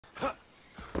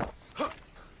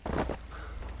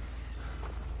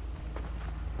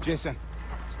Jason,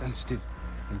 stand still,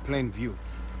 in plain view.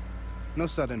 No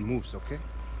sudden moves, okay?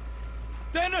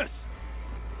 Dennis!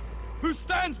 Who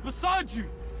stands beside you?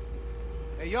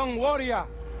 A young warrior,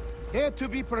 here to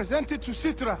be presented to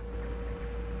Citra.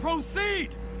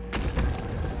 Proceed!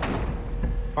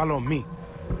 Follow me.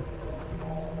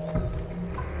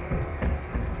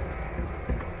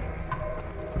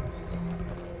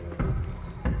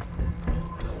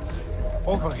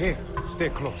 Over here. Stay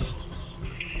close.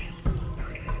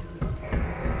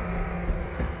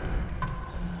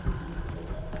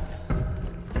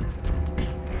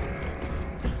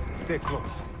 Stay close.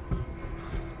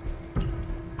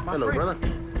 My Hello, friend, brother.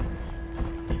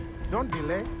 don't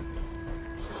delay.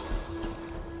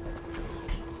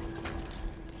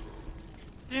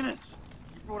 Dennis,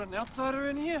 you brought an outsider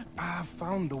in here? I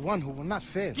found the one who will not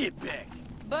fail. Get back!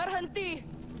 Berhenti!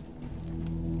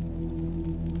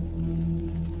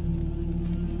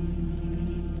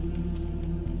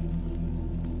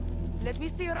 Let me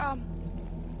see your arm.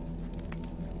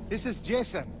 This is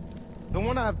Jason, the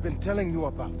one I've been telling you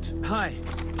about. Hi.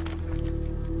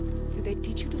 Did they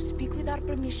teach you to speak without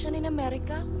permission in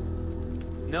America?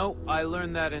 No, I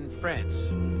learned that in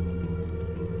France.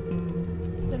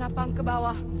 Senapang ke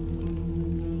bawah.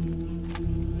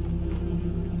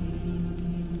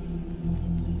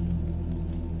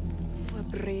 A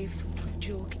brave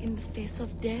joke in the face of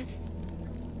death.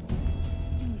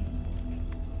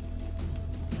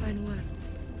 Fine word.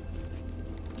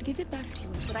 Give it back to you,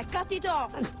 but I cut it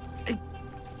off.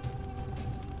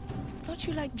 Thought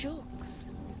you liked jokes.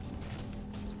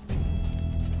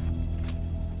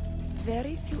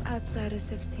 Very few outsiders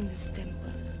have seen this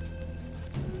temple.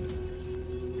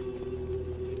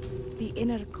 The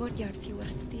inner courtyard fewer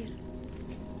still.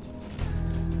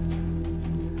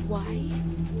 Why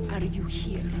are you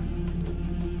here?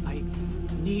 I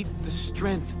need the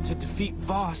strength to defeat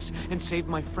Voss and save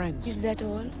my friends. Is that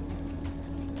all?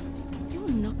 You will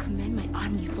not command my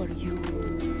army for you.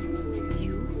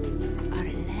 You are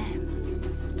a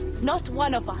lamb. Not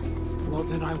one of us. Well,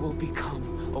 then I will become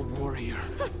a warrior.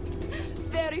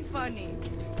 Very funny.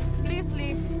 Please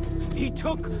leave. He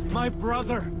took my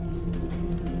brother.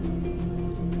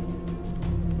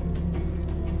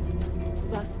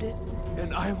 Busted.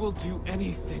 And I will do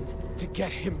anything to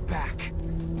get him back.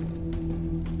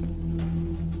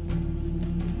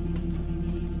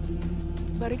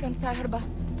 Berikan saya herba.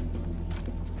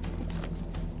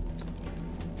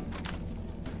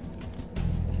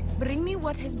 Bring me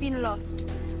what has been lost.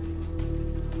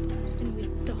 And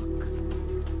we'll talk.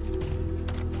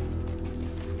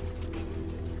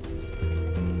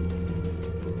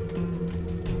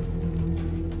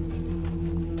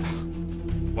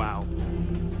 Wow.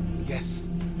 Yes,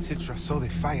 Citra saw the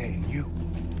fire in you.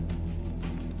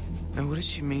 And what does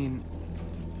she mean,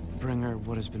 bring her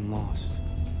what has been lost?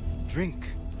 Drink,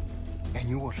 and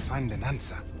you will find an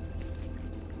answer.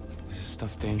 Is this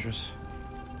stuff dangerous?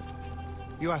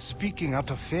 You are speaking out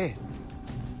of fear.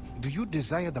 Do you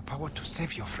desire the power to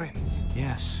save your friends?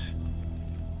 Yes.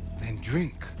 Then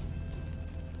drink.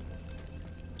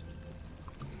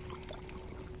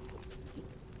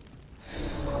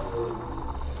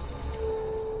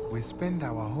 We spend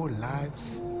our whole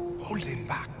lives holding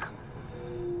back.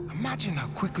 Imagine how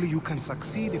quickly you can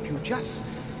succeed if you just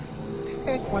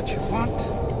take what you want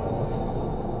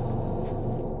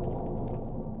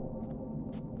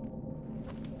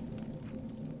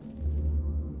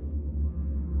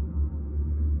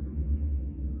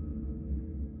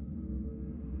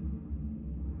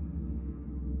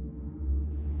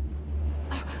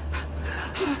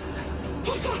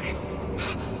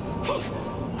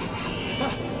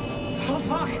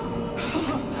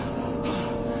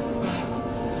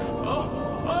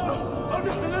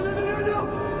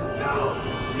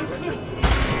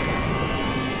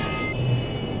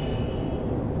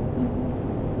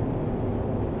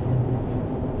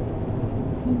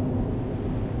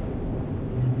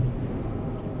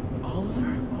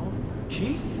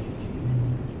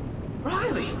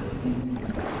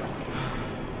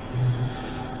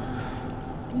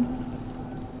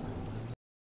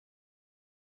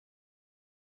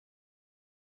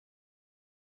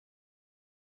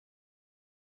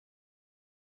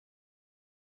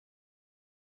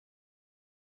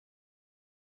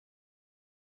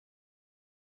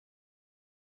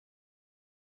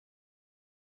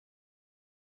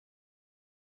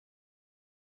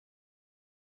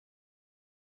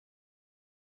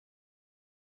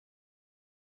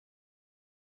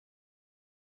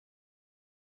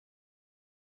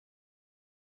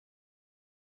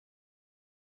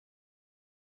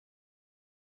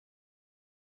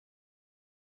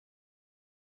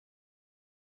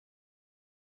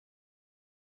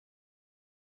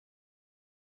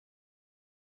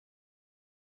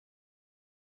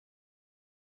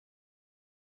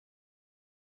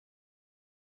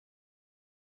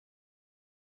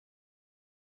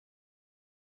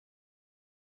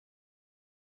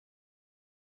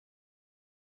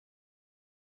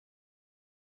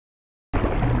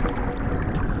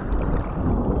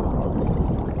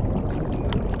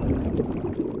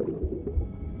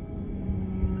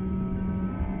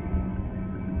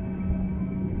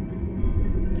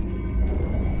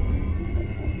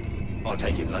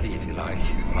take it bloody if you like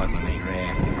my meat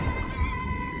rare.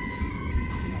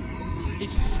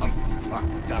 He's some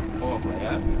fucked up poor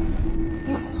player.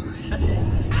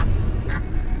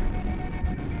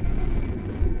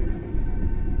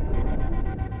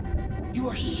 You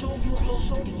are so close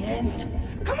to the end.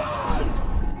 Come on!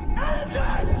 End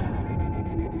it!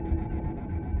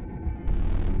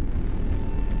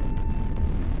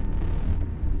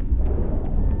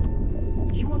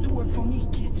 You want to work for me,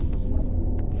 kid?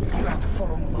 You have to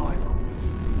follow my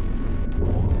rules.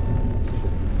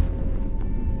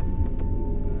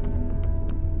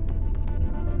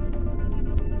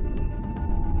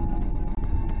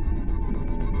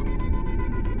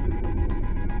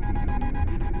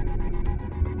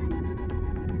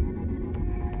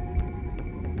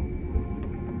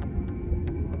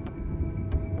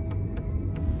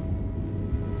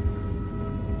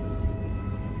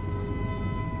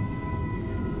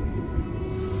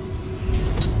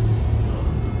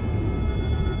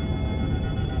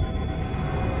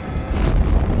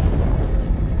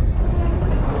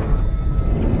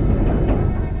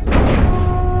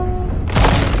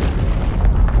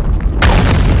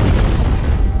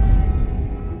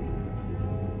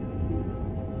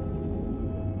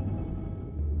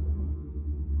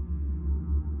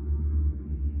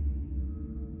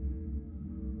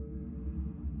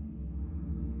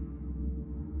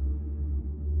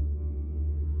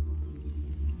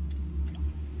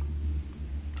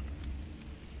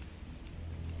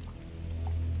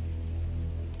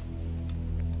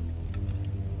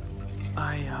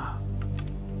 I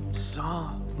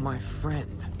saw my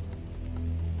friend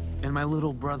and my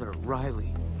little brother,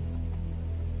 Riley.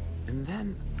 And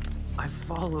then I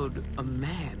followed a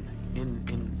man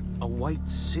in a white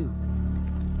suit.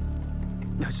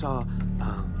 I saw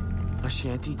a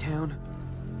shanty town,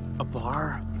 a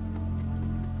bar.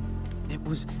 It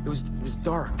was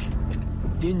dark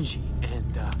and dingy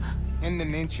and And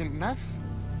an ancient knife?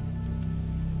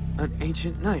 an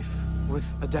ancient knife with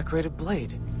a decorated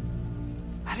blade.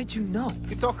 How did you know?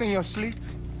 You talk in your sleep?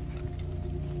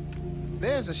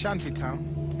 There's a shanty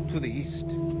town to the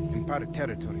east, in pirate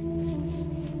territory.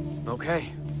 Okay,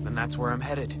 then that's where I'm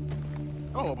headed.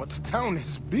 Oh, but the town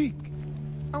is big.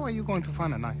 How are you going to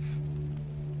find a knife?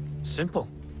 Simple.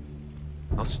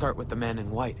 I'll start with the man in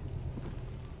white.